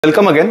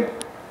Welcome again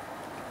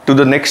to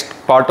the next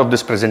part of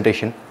this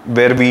presentation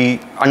where we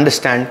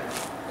understand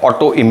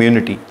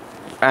autoimmunity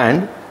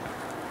and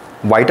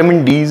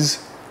vitamin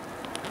D's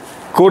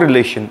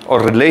correlation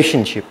or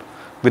relationship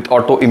with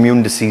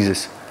autoimmune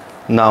diseases.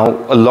 Now,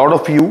 a lot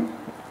of you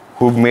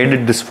who've made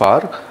it this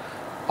far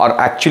are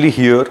actually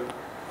here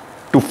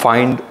to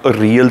find a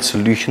real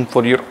solution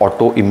for your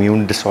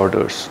autoimmune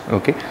disorders.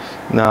 Okay,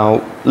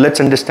 now let's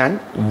understand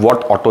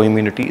what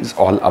autoimmunity is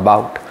all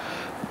about.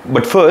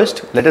 But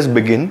first, let us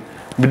begin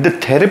with the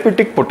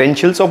therapeutic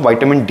potentials of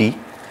vitamin D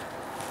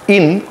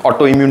in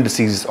autoimmune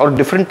diseases or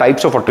different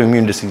types of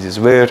autoimmune diseases,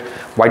 where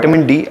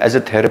vitamin D as a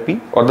therapy,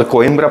 or the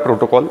Coimbra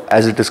protocol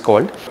as it is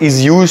called,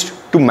 is used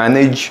to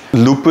manage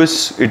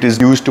lupus, it is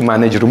used to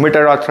manage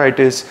rheumatoid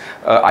arthritis,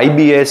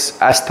 IBS,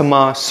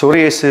 asthma,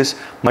 psoriasis,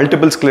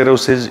 multiple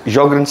sclerosis,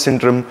 Sjogren's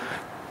syndrome,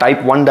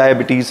 type 1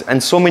 diabetes,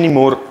 and so many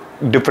more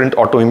different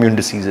autoimmune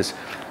diseases.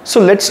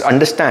 So let's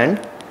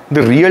understand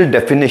the real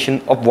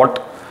definition of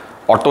what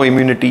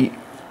autoimmunity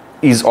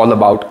is all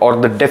about, or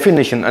the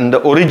definition and the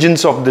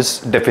origins of this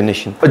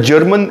definition. A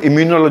German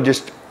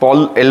immunologist,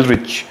 Paul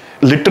Ehrlich,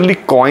 literally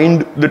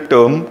coined the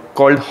term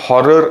called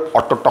horror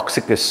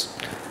autotoxicus,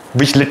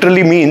 which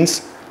literally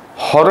means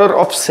horror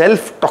of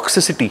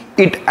self-toxicity.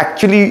 It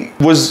actually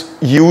was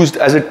used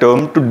as a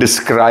term to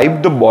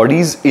describe the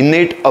body's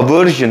innate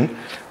aversion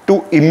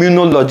to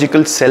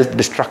immunological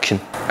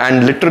self-destruction.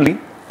 And literally,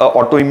 an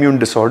autoimmune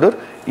disorder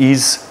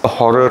is a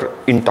horror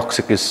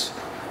intoxicus,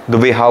 the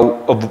way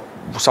how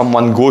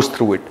someone goes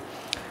through it.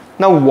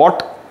 Now,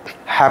 what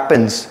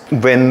happens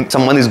when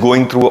someone is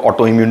going through an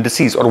autoimmune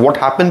disease, or what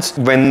happens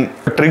when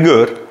a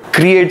trigger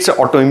creates an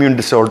autoimmune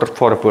disorder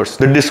for a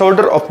person? The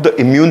disorder of the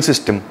immune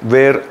system,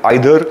 where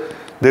either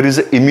there is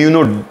an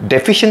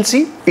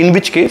immunodeficiency, in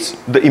which case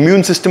the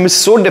immune system is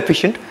so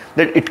deficient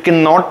that it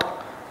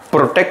cannot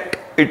protect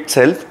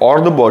itself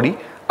or the body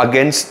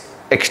against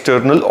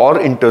external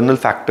or internal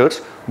factors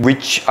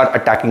which are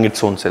attacking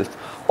its own self.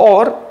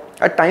 Or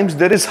at times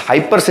there is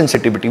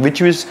hypersensitivity,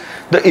 which is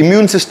the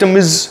immune system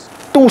is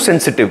too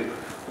sensitive,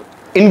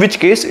 in which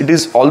case it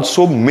is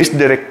also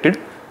misdirected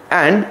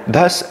and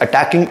thus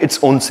attacking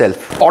its own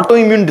self.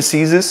 Autoimmune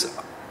diseases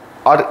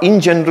are in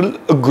general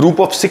a group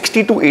of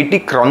 60 to 80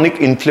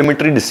 chronic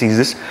inflammatory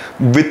diseases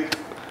with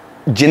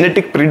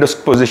genetic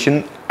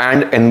predisposition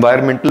and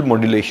environmental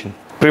modulation.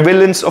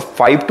 Prevalence of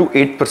 5 to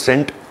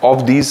 8%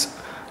 of these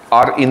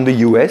are in the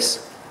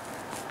US.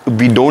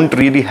 We don't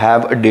really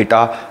have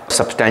a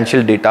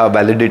substantial data,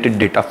 validated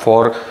data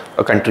for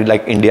a country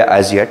like India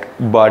as yet,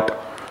 but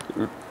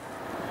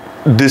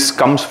this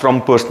comes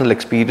from personal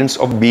experience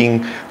of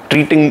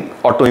treating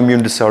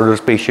autoimmune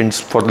disorders patients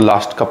for the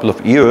last couple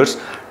of years,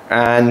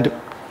 and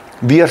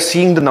we are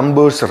seeing the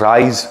numbers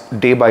rise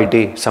day by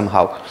day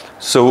somehow.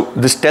 So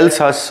this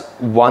tells us,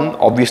 one,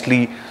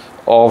 obviously,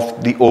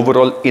 of the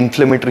overall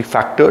inflammatory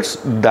factors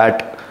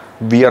that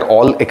we are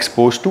all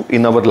exposed to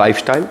in our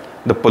lifestyle,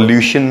 the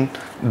pollution,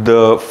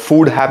 the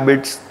food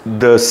habits,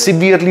 the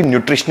severely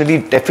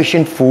nutritionally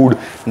deficient food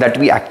that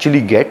we actually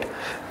get,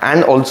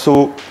 and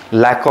also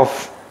lack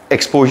of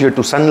exposure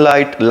to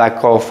sunlight,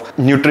 lack of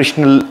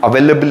nutritional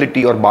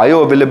availability or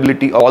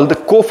bioavailability, all the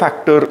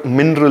cofactor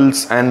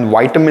minerals and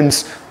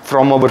vitamins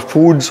from our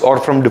foods or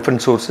from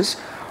different sources,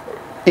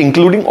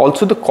 including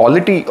also the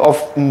quality of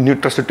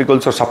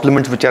nutraceuticals or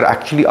supplements which are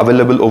actually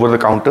available over the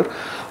counter.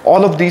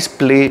 All of these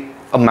play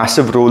a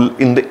massive role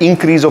in the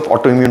increase of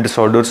autoimmune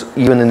disorders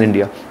even in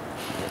India.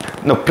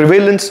 Now,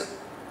 prevalence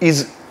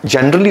is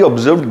generally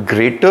observed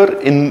greater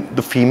in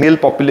the female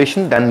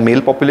population than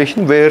male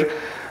population, where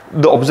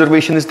the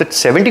observation is that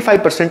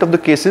 75% of the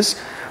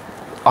cases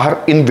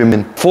are in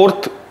women.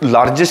 Fourth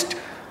largest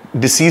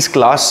disease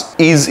class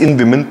is in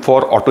women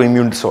for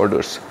autoimmune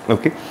disorders.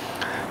 Okay.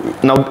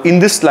 Now, in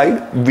this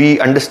slide, we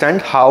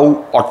understand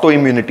how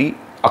autoimmunity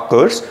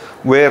occurs,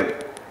 where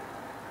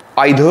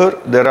either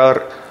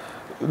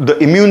the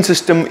immune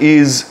system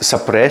is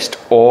suppressed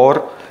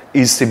or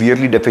is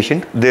severely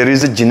deficient. There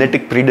is a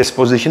genetic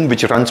predisposition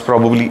which runs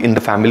probably in the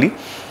family.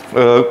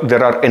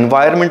 There are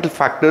environmental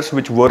factors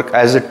which work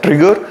as a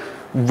trigger,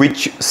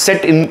 which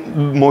set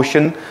in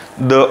motion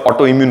the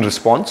autoimmune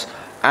response,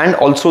 and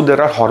also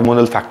there are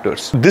hormonal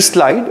factors. This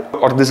slide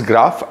or this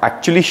graph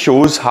actually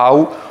shows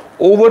how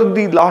over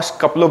the last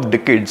couple of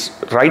decades,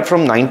 right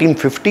from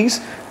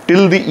 1950s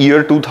till the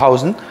year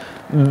 2000,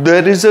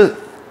 there is a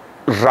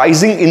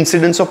rising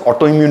incidence of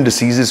autoimmune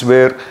diseases,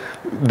 where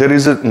there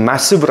is a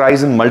massive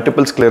rise in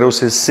multiple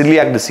sclerosis,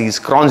 celiac disease,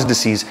 Crohn's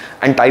disease,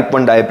 and type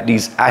 1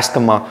 diabetes,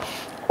 asthma.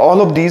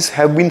 All of these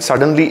have been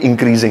suddenly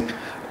increasing,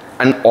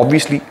 and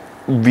obviously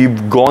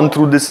we've gone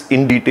through this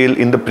in detail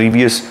in the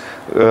previous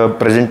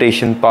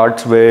presentation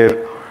parts,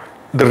 where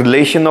the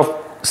relation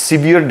of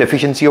severe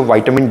deficiency of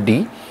vitamin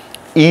D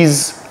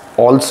is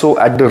also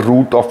at the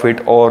root of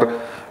it, or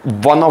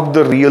one of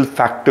the real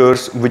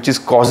factors which is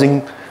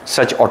causing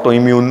such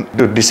autoimmune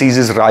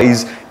diseases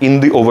rise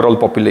in the overall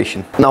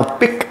population. Now,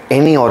 pick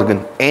any organ,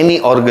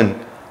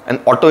 and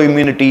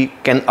autoimmunity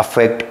can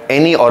affect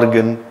any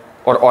organ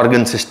or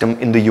organ system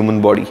in the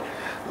human body.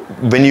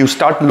 when you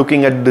start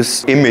looking at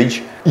this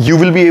image, you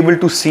will be able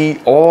to see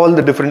all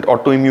the different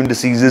autoimmune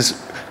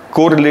diseases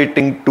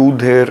correlating to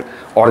their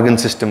organ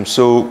system.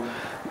 So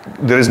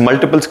there is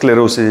multiple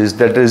sclerosis,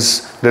 there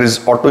is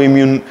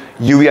autoimmune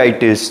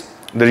uveitis,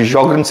 there is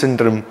Sjogren's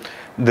syndrome,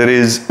 there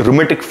is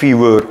rheumatic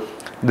fever,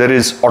 there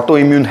is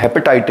autoimmune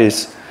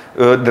hepatitis,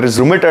 there is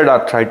rheumatoid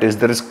arthritis,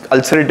 there is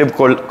ulcerative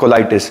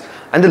colitis,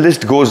 and the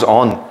list goes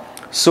on.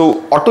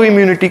 So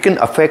autoimmunity can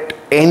affect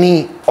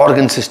any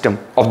organ system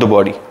of the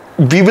body.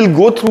 We will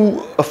go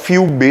through a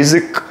few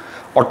basic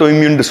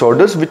autoimmune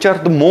disorders which are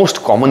the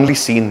most commonly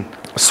seen.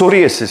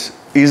 Psoriasis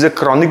is a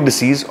chronic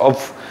disease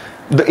of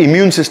the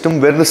immune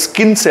system where the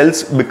skin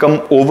cells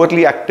become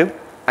overly active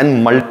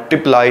and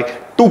multiply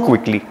too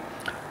quickly.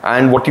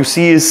 And what you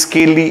see is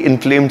scaly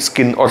inflamed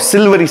skin, or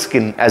silvery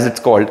skin as it's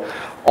called,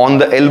 on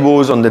the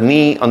elbows, on the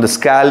knee, on the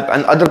scalp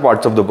and other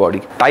parts of the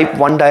body. Type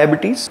 1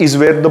 diabetes is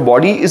where the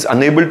body is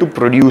unable to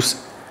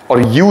produce or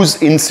use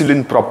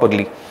insulin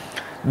properly.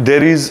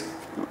 There is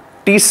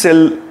T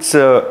cell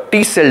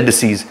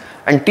disease,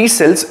 and T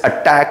cells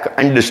attack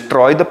and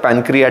destroy the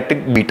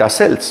pancreatic beta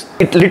cells.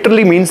 It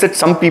literally means that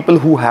some people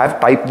who have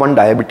type 1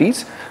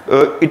 diabetes,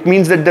 it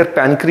means that their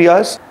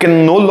pancreas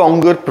can no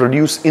longer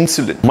produce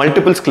insulin.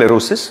 Multiple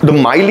sclerosis. The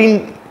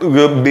myelin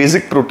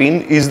basic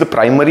protein is the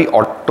primary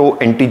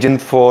autoantigen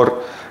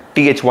for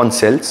Th1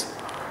 cells,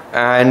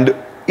 and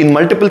in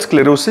multiple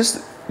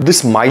sclerosis,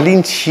 this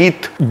myelin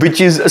sheath, which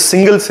is a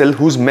single cell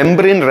whose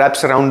membrane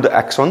wraps around the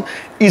axon,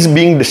 is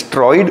being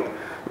destroyed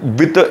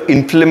with the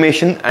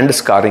inflammation and the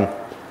scarring.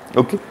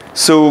 Okay,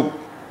 so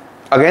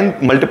again,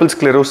 multiple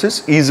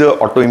sclerosis is an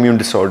autoimmune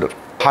disorder.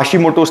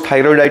 Hashimoto's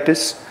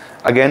thyroiditis,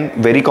 again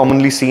very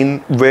commonly seen,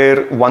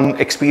 where one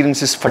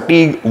experiences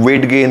fatigue,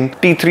 weight gain.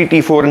 T3,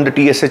 T4 and the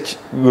TSH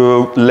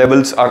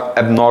levels are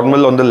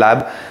abnormal on the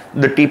lab.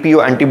 The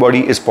TPO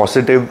antibody is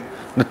positive,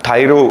 the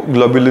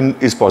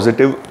thyroglobulin is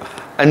positive,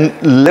 and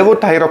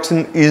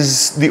levothyroxine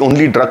is the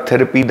only drug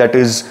therapy that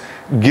is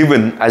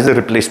given as a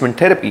replacement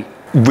therapy.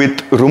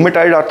 With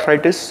rheumatoid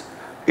arthritis,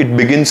 it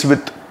begins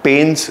with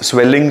pains,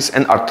 swellings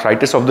and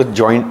arthritis of the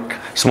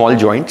small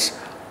joints.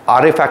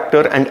 RA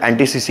factor and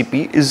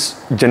anti-CCP is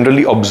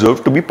generally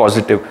observed to be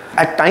positive.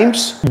 At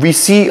times, we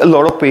see a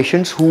lot of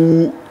patients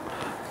who,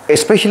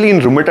 especially in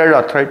rheumatoid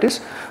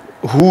arthritis,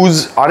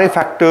 whose RA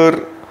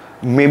factor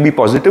may be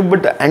positive,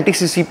 but the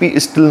anti-CCP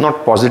is still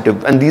not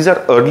positive. And these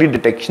are early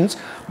detections.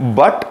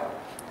 But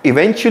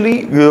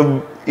eventually,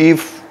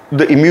 if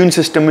the immune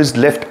system is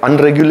left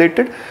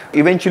unregulated,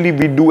 eventually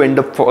we do end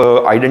up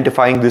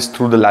identifying this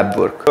through the lab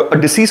work. A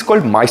disease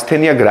called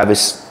myasthenia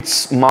gravis,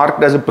 it's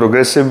marked as a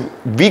progressive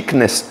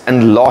weakness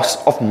and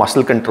loss of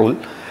muscle control.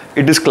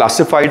 It is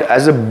classified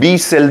as a B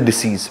cell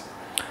disease,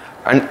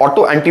 and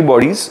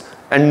autoantibodies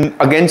and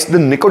against the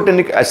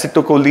nicotinic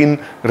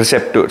acetylcholine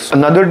receptors.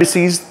 Another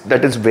disease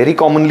that is very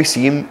commonly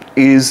seen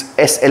is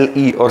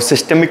SLE, or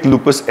systemic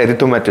lupus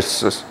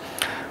erythematosus,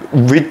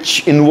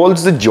 which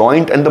involves the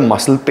joint and the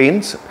muscle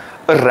pains,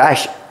 a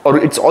rash, or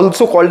it's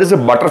also called as a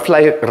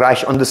butterfly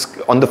rash on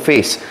the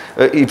face.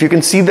 If you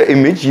can see the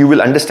image, you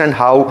will understand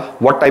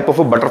what type of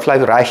a butterfly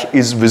rash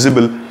is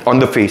visible on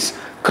the face.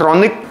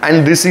 Chronic,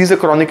 and this is a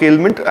chronic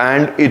ailment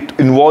and it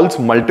involves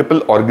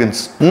multiple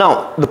organs.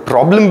 Now, the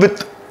problem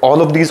with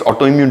all of these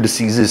autoimmune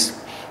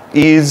diseases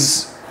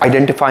is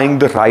identifying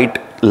the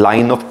right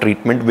line of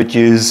treatment, which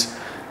is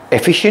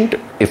efficient,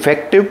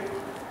 effective,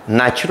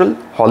 natural,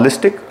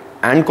 holistic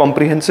and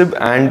comprehensive,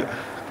 and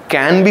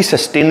can be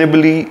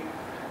sustainably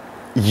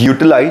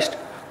utilized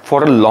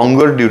for a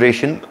longer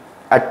duration,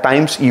 at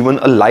times even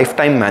a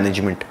lifetime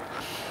management.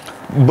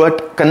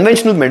 But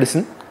conventional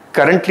medicine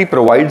currently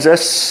provides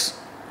us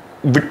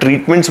with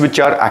treatments which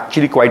are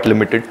actually quite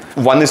limited.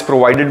 One is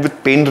provided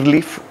with pain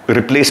relief,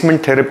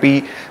 replacement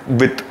therapy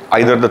with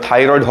either the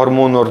thyroid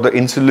hormone or the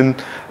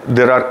insulin.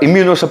 There are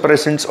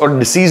immunosuppressants or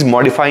disease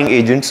modifying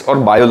agents or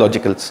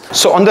biologicals.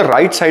 So on the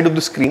right side of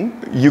the screen,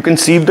 you can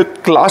see the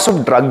class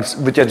of drugs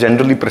which are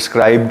generally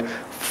prescribed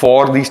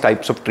for these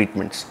types of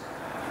treatments.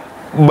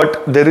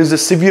 But there is a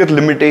severe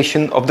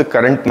limitation of the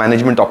current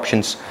management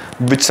options,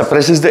 which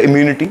suppresses the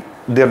immunity.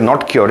 They are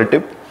not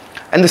curative,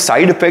 and the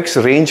side effects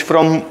range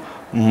from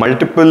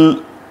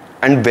multiple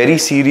and very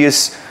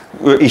serious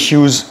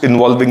issues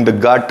involving the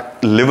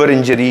gut, liver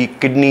injury,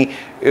 kidney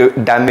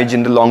damage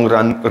in the long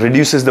run,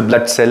 reduces the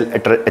blood cell,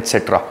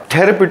 etc.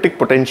 Therapeutic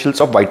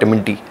potentials of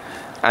vitamin D,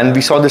 and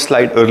we saw this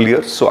slide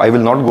earlier, so I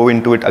will not go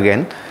into it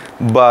again,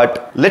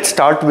 but let's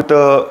start with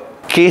a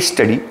case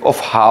study of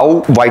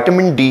how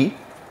vitamin D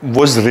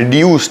was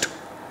reduced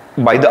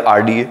by the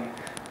RDA,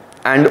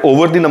 and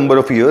over the number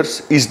of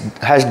years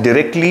has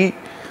directly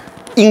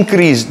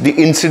increased the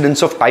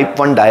incidence of type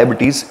 1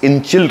 diabetes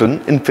in children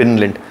in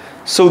Finland.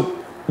 So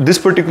this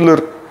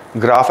particular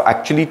graph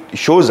actually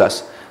shows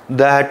us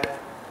that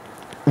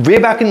way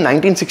back in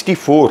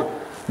 1964,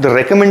 the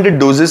recommended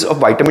doses of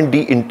vitamin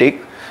D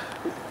intake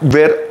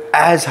were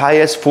as high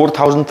as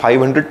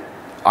 4,500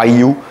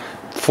 IU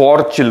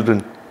for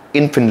children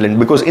in Finland,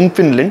 because in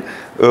Finland,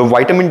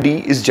 vitamin D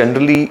is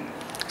generally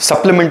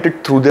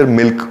supplemented through their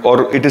milk,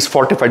 or it is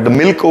fortified. The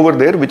milk over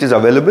there which is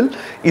available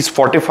is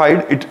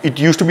fortified. It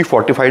used to be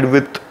fortified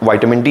with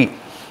vitamin D.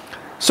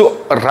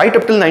 So right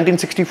up till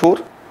 1964,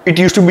 it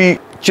used to be,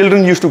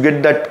 children used to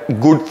get that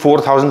good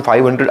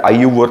 4,500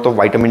 IU worth of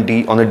vitamin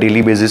D on a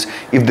daily basis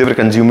if they were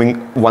consuming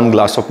 1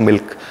 glass of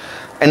milk.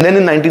 And then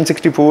in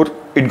 1964,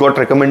 it got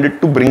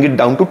recommended to bring it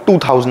down to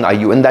 2000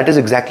 IU. And that is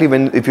exactly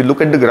when, if you look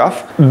at the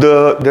graph,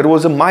 there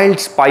was a mild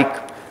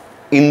spike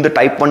in the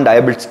type 1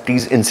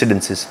 diabetes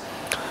incidences.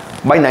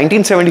 By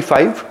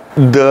 1975,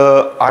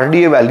 the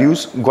RDA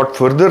values got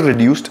further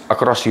reduced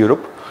across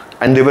Europe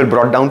and they were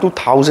brought down to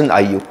 1000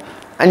 IU.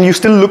 And you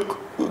still look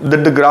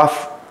that the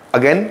graph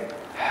again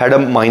had a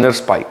minor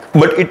spike,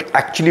 but it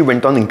actually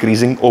went on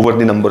increasing over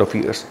the number of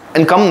years.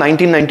 And come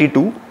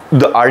 1992,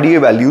 the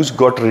RDA values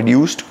got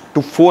reduced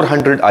to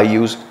 400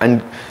 IUs.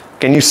 And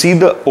can you see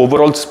the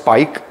overall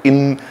spike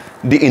in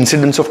the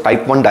incidence of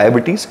type 1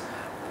 diabetes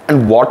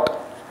and what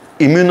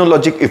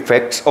immunologic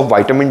effects of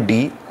vitamin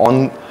D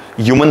on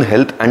human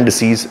health and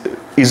disease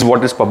is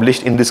what is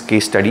published in this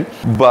case study.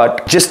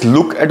 But just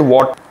look at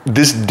what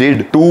this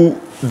did to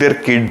their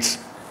kids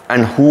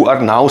and who are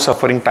now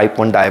suffering type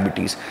 1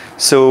 diabetes.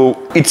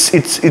 So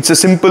it's a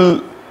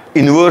simple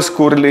inverse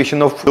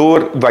correlation of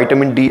lower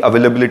vitamin D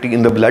availability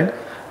in the blood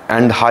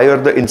and higher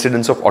the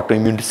incidence of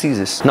autoimmune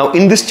diseases. Now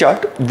in this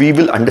chart, we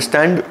will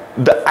understand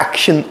the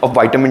action of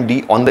vitamin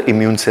D on the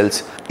immune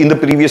cells. In the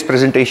previous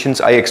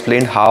presentations, I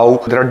explained how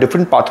there are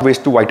different pathways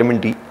to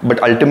vitamin D,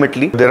 but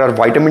ultimately there are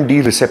vitamin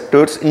D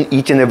receptors in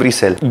each and every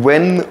cell.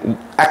 When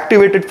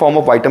activated form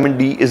of vitamin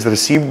D is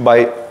received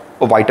by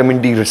a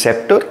vitamin D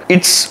receptor,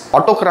 its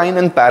autocrine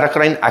and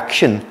paracrine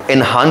action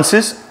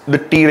enhances the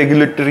T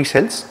regulatory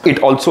cells. It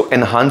also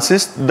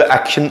enhances the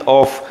action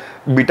of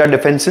beta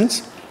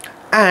defensins,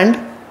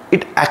 and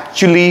it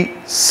actually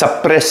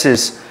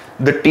suppresses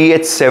the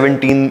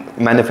Th17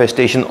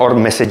 manifestation or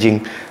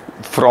messaging,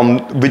 from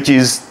which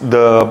is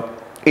the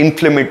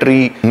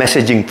inflammatory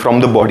messaging from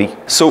the body.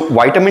 So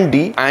vitamin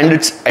D and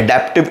its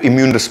adaptive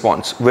immune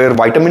response, where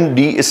vitamin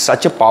D is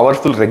such a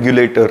powerful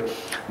regulator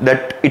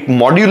that it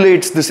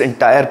modulates this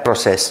entire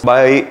process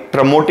by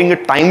promoting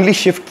a timely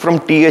shift from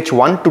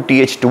Th1 to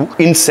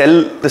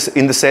Th2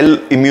 in the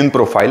cell immune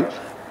profile,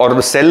 or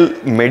the cell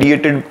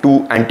mediated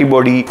to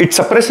antibody. It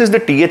suppresses the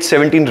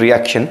Th17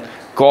 reaction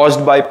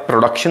caused by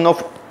production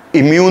of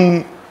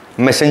immune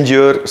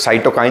messenger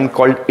cytokine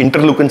called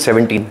interleukin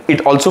 17.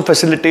 It also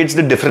facilitates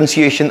the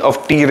differentiation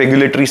of T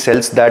regulatory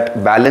cells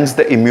that balance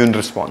the immune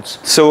response.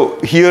 So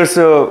here's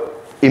a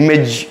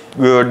image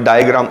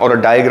diagram, or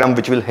a diagram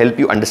which will help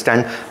you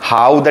understand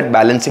how that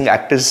balancing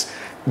act is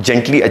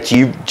gently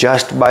achieved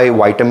just by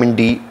vitamin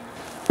D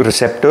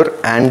receptor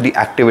and the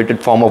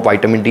activated form of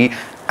vitamin D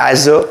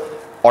as a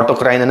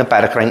autocrine and a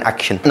paracrine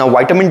action. Now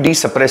vitamin D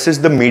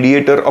suppresses the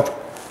mediator of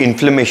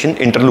inflammation,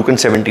 interleukin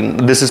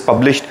 17. This is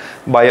published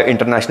by an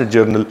international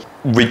journal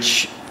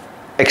which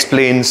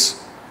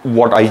explains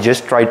what I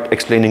just tried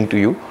explaining to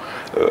you.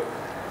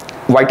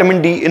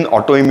 Vitamin D in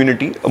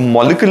autoimmunity,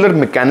 molecular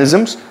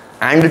mechanisms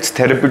and its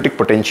therapeutic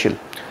potential.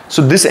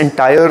 So this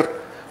entire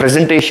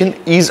presentation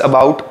is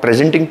about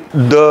presenting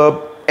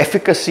the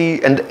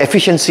efficacy and the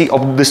efficiency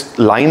of this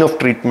line of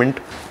treatment,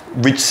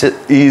 which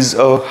is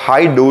a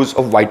high dose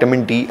of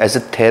vitamin D as a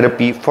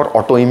therapy for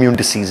autoimmune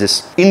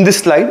diseases. In this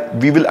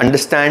slide, we will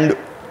understand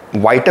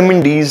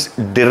vitamin D's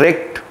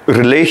direct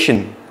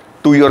relation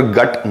to your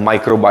gut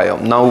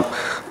microbiome. Now,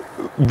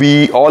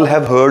 we all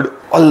have heard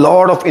a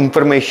lot of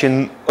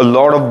information, a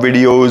lot of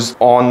videos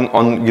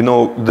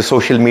on the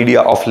social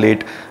media of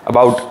late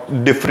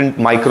about different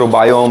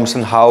microbiomes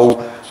and how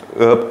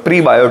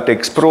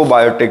prebiotics,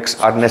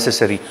 probiotics are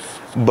necessary.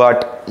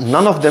 But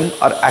none of them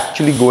are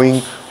actually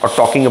going or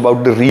talking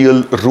about the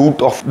real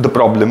root of the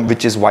problem,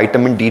 which is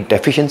vitamin D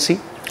deficiency,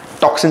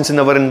 toxins in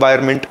our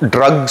environment,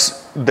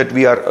 drugs that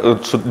we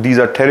are, so these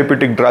are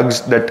therapeutic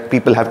drugs that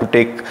people have to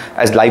take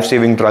as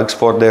life-saving drugs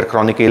for their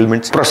chronic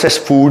ailments,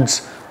 processed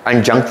foods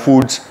and junk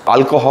foods,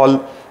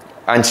 alcohol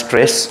and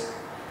stress.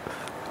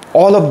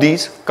 All of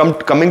these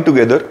coming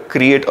together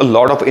create a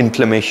lot of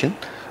inflammation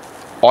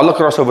all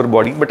across our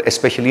body, but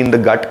especially in the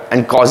gut,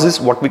 and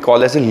causes what we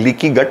call as a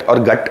leaky gut or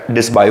gut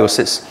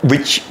dysbiosis,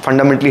 which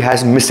fundamentally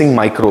has missing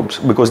microbes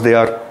because they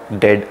are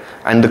dead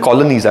and the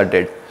colonies are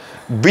dead,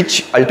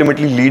 which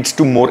ultimately leads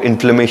to more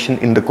inflammation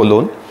in the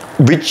colon,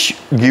 which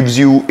gives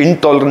you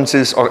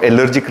intolerances or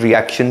allergic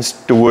reactions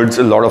towards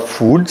a lot of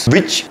foods,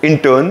 which in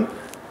turn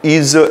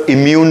is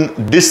immune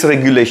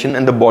dysregulation,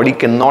 and the body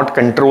cannot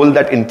control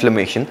that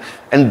inflammation,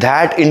 and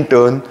that in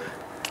turn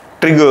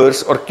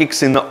triggers or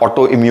kicks in an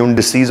autoimmune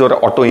disease or an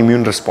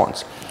autoimmune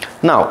response.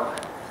 Now,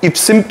 if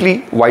simply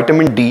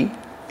vitamin D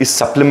is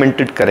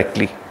supplemented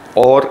correctly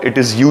or it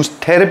is used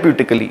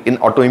therapeutically in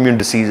autoimmune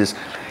diseases,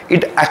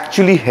 it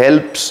actually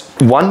helps,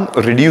 one,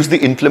 reduce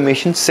the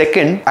inflammation,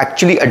 second,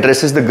 actually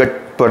addresses the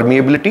gut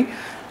permeability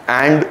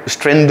and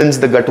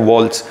strengthens the gut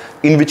walls,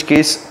 in which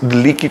case the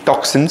leaky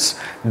toxins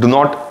do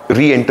not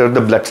re-enter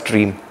the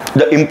bloodstream.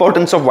 The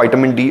importance of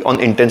vitamin D on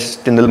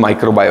intestinal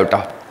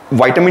microbiota.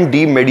 Vitamin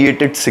D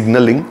mediated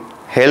signaling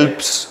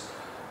helps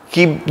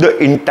keep the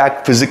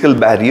intact physical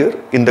barrier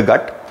in the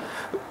gut,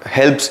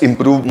 helps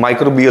improve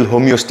microbial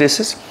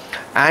homeostasis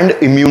and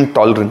immune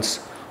tolerance.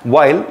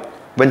 While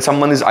when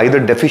someone is either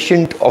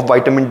deficient of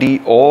vitamin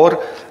D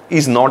or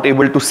is not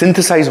able to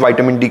synthesize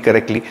vitamin D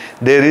correctly,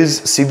 there is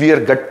severe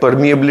gut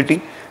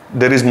permeability,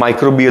 there is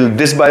microbial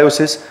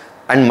dysbiosis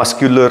and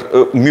muscular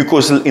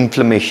mucosal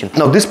inflammation.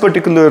 Now this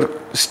particular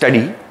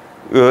study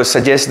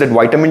suggests that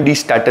vitamin D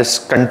status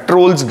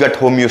controls gut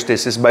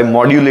homeostasis by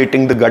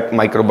modulating the gut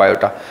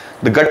microbiota.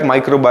 The gut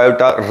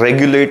microbiota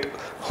regulate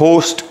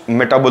host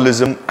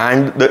metabolism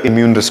and the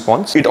immune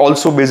response. It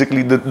also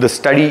basically, the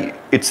study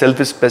itself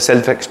is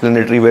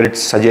self-explanatory, where it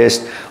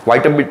suggests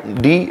vitamin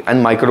D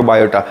and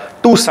microbiota,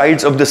 two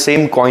sides of the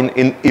same coin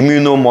in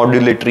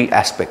immunomodulatory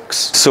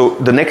aspects. So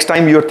the next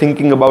time you're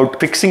thinking about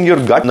fixing your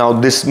gut, now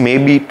this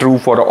may be true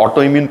for an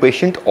autoimmune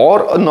patient or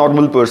a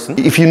normal person.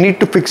 If you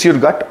need to fix your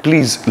gut,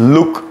 please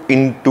look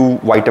into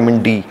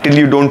vitamin D. Till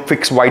you don't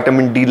fix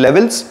vitamin D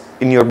levels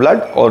in your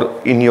blood or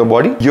in your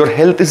body, your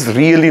health is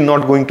really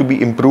not going to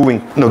be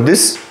improving. Now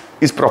this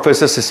is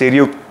Professor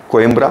Cesario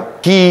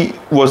Coimbra. He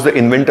was the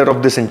inventor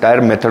of this entire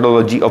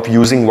methodology of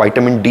using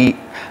vitamin D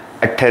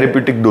at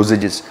therapeutic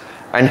dosages,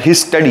 and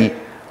his study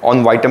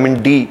on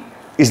vitamin D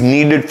is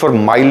needed for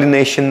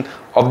myelination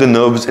of the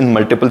nerves in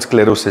multiple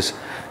sclerosis.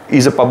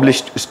 Is a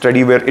published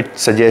study where it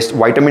suggests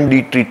vitamin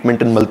D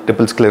treatment in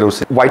multiple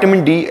sclerosis.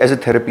 Vitamin D as a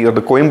therapy, or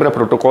the Coimbra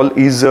protocol,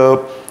 is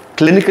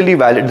clinically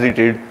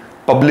validated,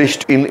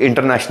 published in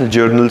international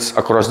journals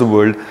across the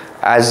world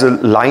as a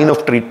line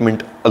of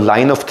treatment, a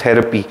line of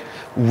therapy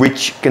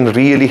which can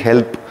really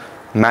help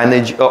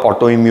manage an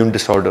autoimmune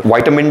disorder.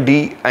 Vitamin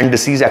D and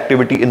disease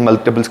activity in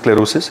multiple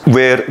sclerosis,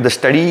 where the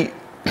study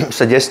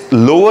suggests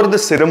lower the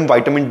serum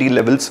vitamin D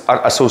levels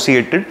are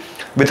associated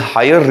with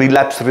higher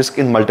relapse risk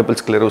in multiple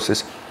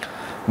sclerosis.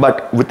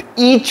 But with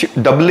each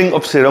doubling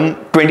of serum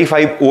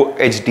 25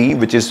 OHD,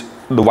 which is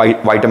the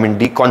vitamin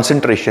D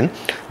concentration,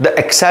 the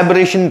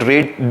exacerbation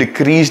rate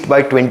decreased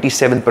by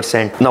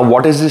 27%. Now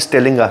what is this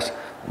telling us?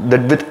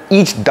 That with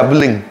each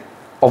doubling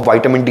of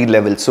vitamin D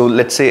level, so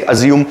let's say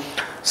assume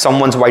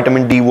someone's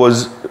vitamin D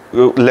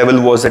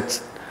level was at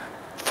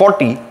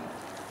 40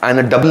 and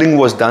a doubling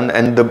was done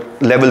and the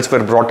levels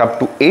were brought up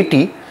to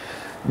 80,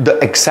 the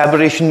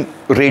exacerbation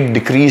rate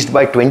decreased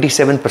by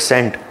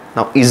 27%.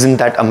 Now isn't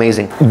that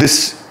amazing?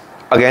 This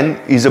again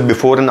is a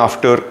before and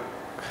after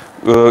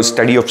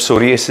study of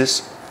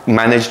psoriasis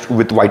managed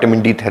with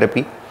vitamin D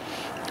therapy,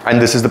 and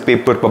this is the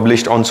paper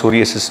published on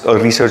psoriasis,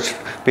 a research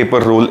paper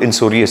role in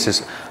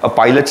psoriasis, a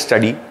pilot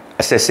study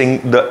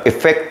assessing the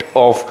effect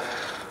of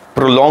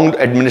prolonged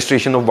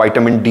administration of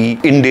vitamin D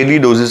in daily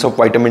doses of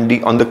vitamin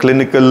D on the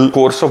clinical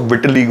course of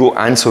vitiligo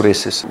and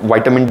psoriasis.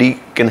 Vitamin D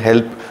can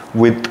help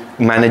with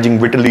managing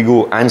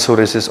vitiligo and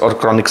psoriasis or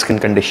chronic skin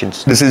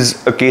conditions. This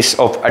is a case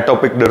of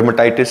atopic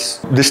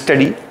dermatitis. This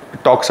study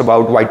talks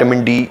about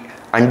vitamin D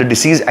and the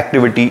disease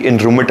activity in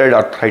rheumatoid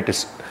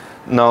arthritis.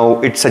 Now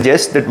it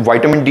suggests that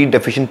vitamin D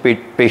deficient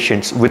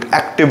patients with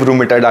active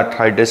rheumatoid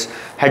arthritis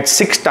had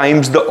 6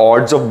 times the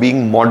odds of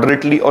being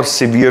moderately or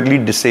severely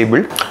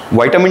disabled.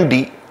 Vitamin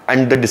D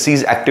and the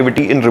disease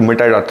activity in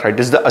rheumatoid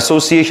arthritis, the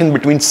association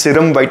between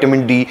serum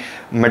vitamin D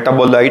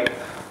metabolite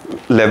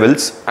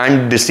levels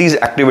and disease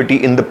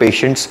activity in the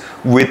patients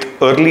with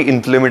early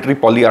inflammatory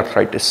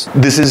polyarthritis.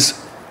 This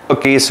is a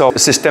case of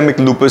systemic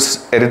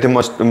lupus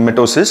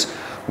erythematosus,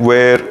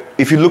 where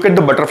if you look at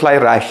the butterfly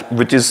rash,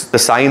 which is the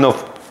sign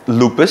of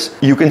lupus,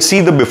 you can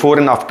see the before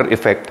and after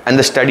effect, and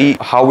the study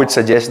how it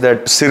suggests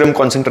that serum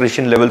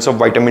concentration levels of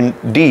vitamin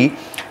D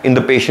in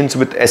the patients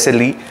with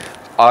SLE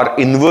are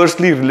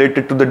inversely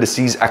related to the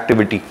disease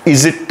activity.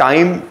 Is it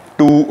time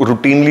to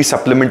routinely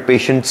supplement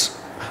patients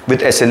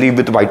with SLE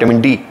with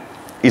vitamin D?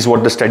 Is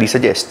what the study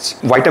suggests.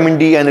 Vitamin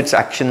D and its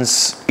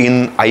actions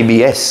in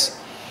IBS,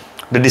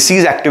 the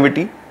disease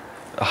activity,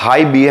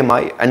 high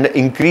BMI and the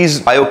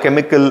increased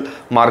biochemical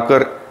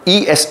marker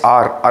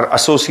ESR are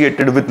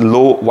associated with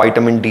low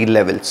vitamin D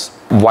levels.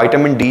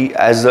 Vitamin D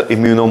as an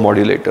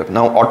immunomodulator.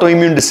 Now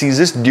autoimmune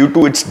diseases, due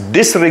to its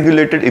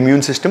dysregulated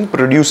immune system,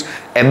 produce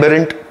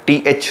aberrant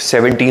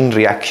Th17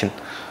 reaction.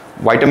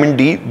 Vitamin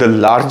D, the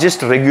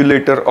largest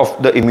regulator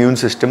of the immune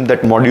system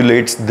that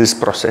modulates this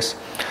process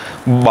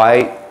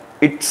by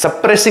it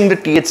suppressing the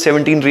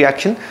Th17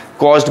 reaction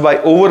caused by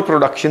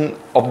overproduction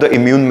of the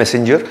immune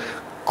messenger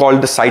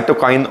called the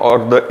cytokine or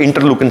the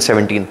interleukin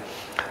 17,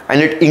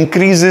 and it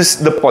increases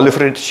the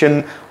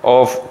proliferation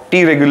of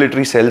T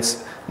regulatory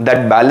cells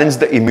that balance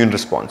the immune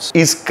response.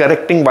 Is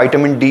correcting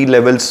vitamin D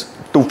levels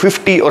to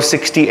 50 or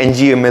 60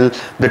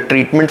 ng/ml the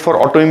treatment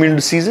for autoimmune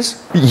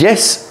diseases?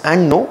 Yes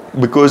and no,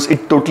 because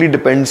it totally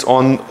depends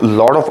on a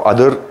lot of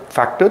other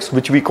factors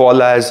which we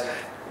call as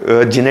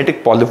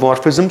genetic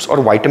polymorphisms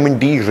or vitamin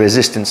D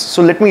resistance.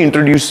 So let me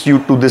introduce you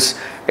to this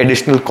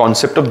additional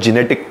concept of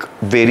genetic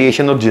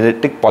variation or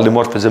genetic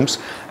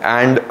polymorphisms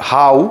and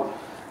how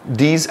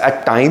these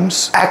at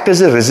times act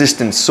as a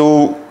resistance.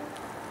 So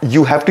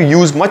you have to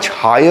use much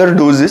higher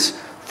doses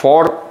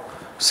for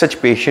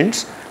such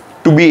patients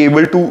to be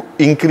able to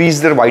increase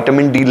their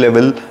vitamin D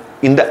level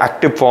in the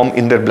active form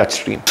in their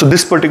bloodstream. So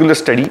this particular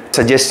study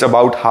suggests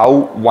about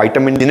how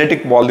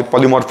genetic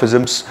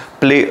polymorphisms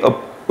play a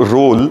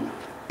role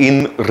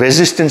in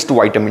resistance to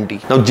vitamin D.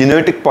 Now,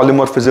 genetic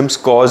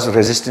polymorphisms cause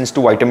resistance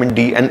to vitamin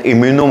D and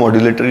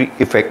immunomodulatory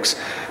effects.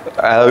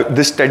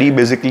 This study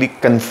basically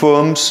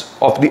confirms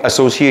of the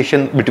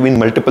association between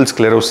multiple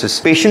sclerosis.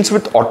 Patients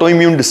with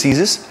autoimmune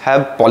diseases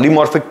have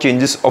polymorphic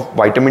changes of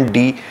vitamin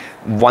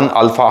D1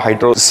 alpha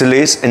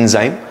hydroxylase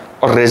enzyme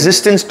or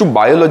resistance to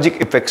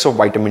biologic effects of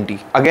vitamin D.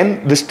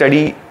 Again, this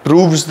study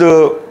proves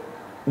the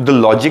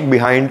logic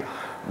behind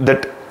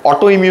that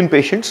autoimmune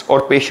patients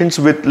or patients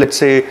with, let's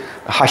say,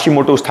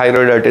 Hashimoto's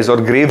thyroiditis or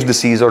Graves'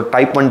 disease or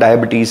type 1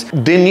 diabetes,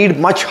 they need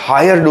much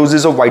higher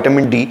doses of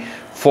vitamin D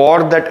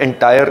for that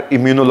entire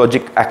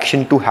immunologic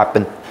action to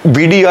happen.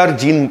 VDR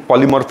gene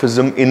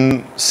polymorphism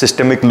in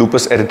systemic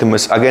lupus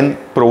erythemus, again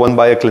proven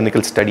by a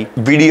clinical study.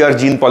 VDR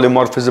gene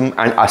polymorphism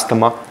and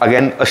asthma,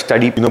 again a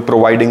study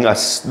providing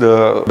us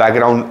the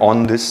background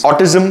on this.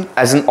 Autism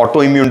as an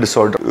autoimmune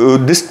disorder.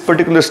 This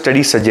particular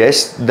study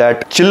suggests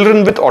that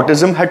children with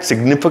autism had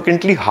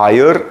significantly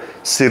higher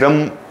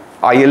serum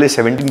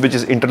IL-17, which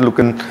is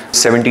interleukin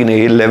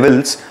 17A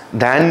levels,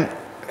 than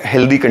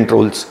healthy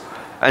controls,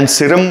 and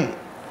serum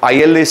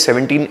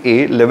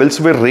IL-17A levels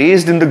were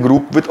raised in the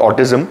group with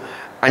autism,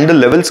 and the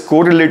levels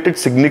correlated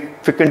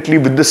significantly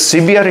with the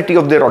severity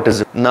of their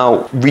autism.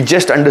 Now, we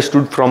just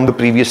understood from the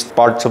previous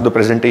parts of the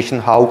presentation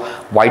how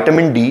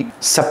vitamin D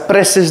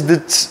suppresses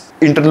this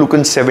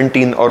interleukin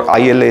 17 or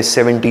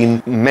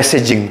IL-17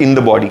 messaging in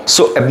the body.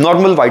 So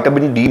abnormal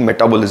vitamin D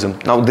metabolism.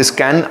 Now this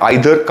can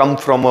either come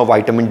from a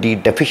vitamin D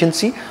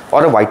deficiency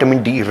or a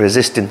vitamin D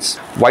resistance.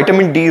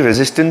 Vitamin D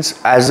resistance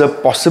as a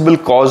possible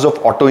cause of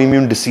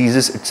autoimmune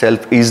diseases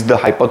itself is the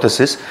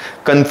hypothesis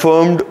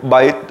confirmed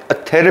by a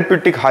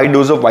therapeutic high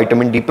dose of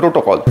vitamin D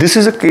protocol. This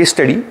is a case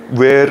study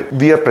where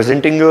we are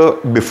presenting a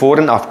before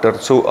and after.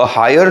 So a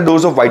higher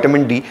dose of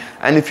vitamin D,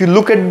 and if you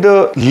look at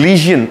the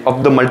lesion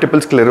of the multiple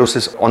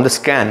sclerosis on the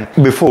scan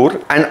before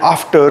and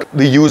after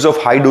the use of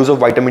high dose of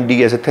vitamin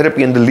D as a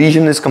therapy, and the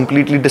lesion is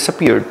completely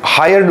disappeared.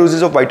 Higher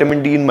doses of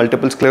vitamin D in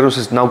multiple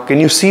sclerosis. Now can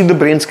you see the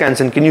brain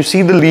scans and can you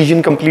see the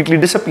lesion completely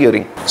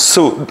disappearing?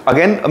 So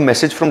again, a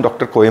message from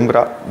Dr.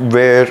 Coimbra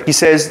where he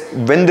says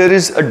when there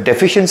is a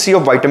deficiency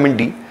of vitamin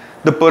D,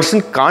 the person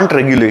can't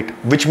regulate,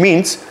 which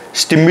means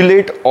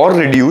stimulate or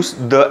reduce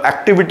the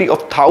activity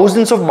of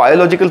thousands of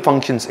biological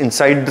functions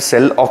inside the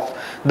cell of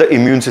the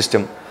immune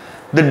system.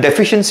 The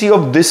deficiency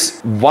of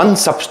this one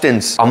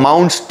substance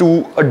amounts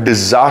to a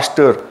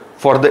disaster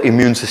for the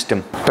immune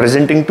system,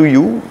 presenting to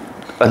you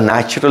a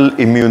natural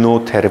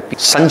immunotherapy.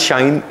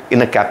 Sunshine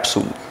in a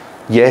capsule.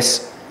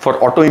 Yes, for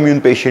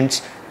autoimmune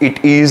patients,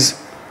 it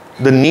is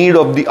the need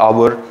of the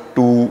hour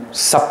to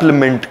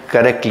supplement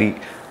correctly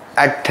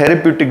at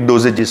therapeutic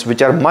dosages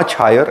which are much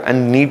higher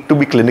and need to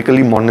be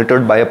clinically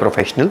monitored by a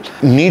professional,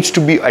 needs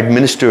to be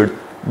administered,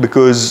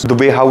 because the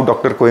way how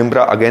Dr.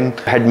 Coimbra again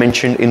had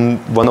mentioned in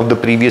one of the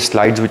previous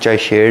slides which I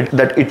shared,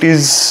 that it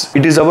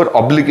is our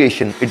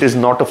obligation, it is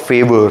not a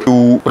favor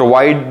to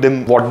provide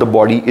them what the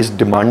body is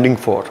demanding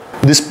for.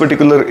 This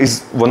particular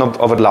is one of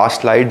our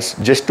last slides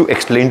just to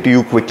explain to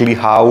you quickly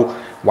how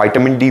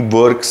vitamin D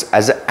works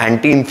as an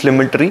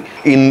anti-inflammatory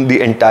in the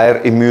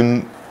entire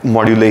immune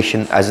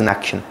modulation as an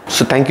action.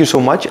 So thank you so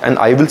much, and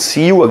I will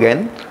see you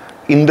again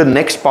in the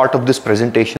next part of this presentation.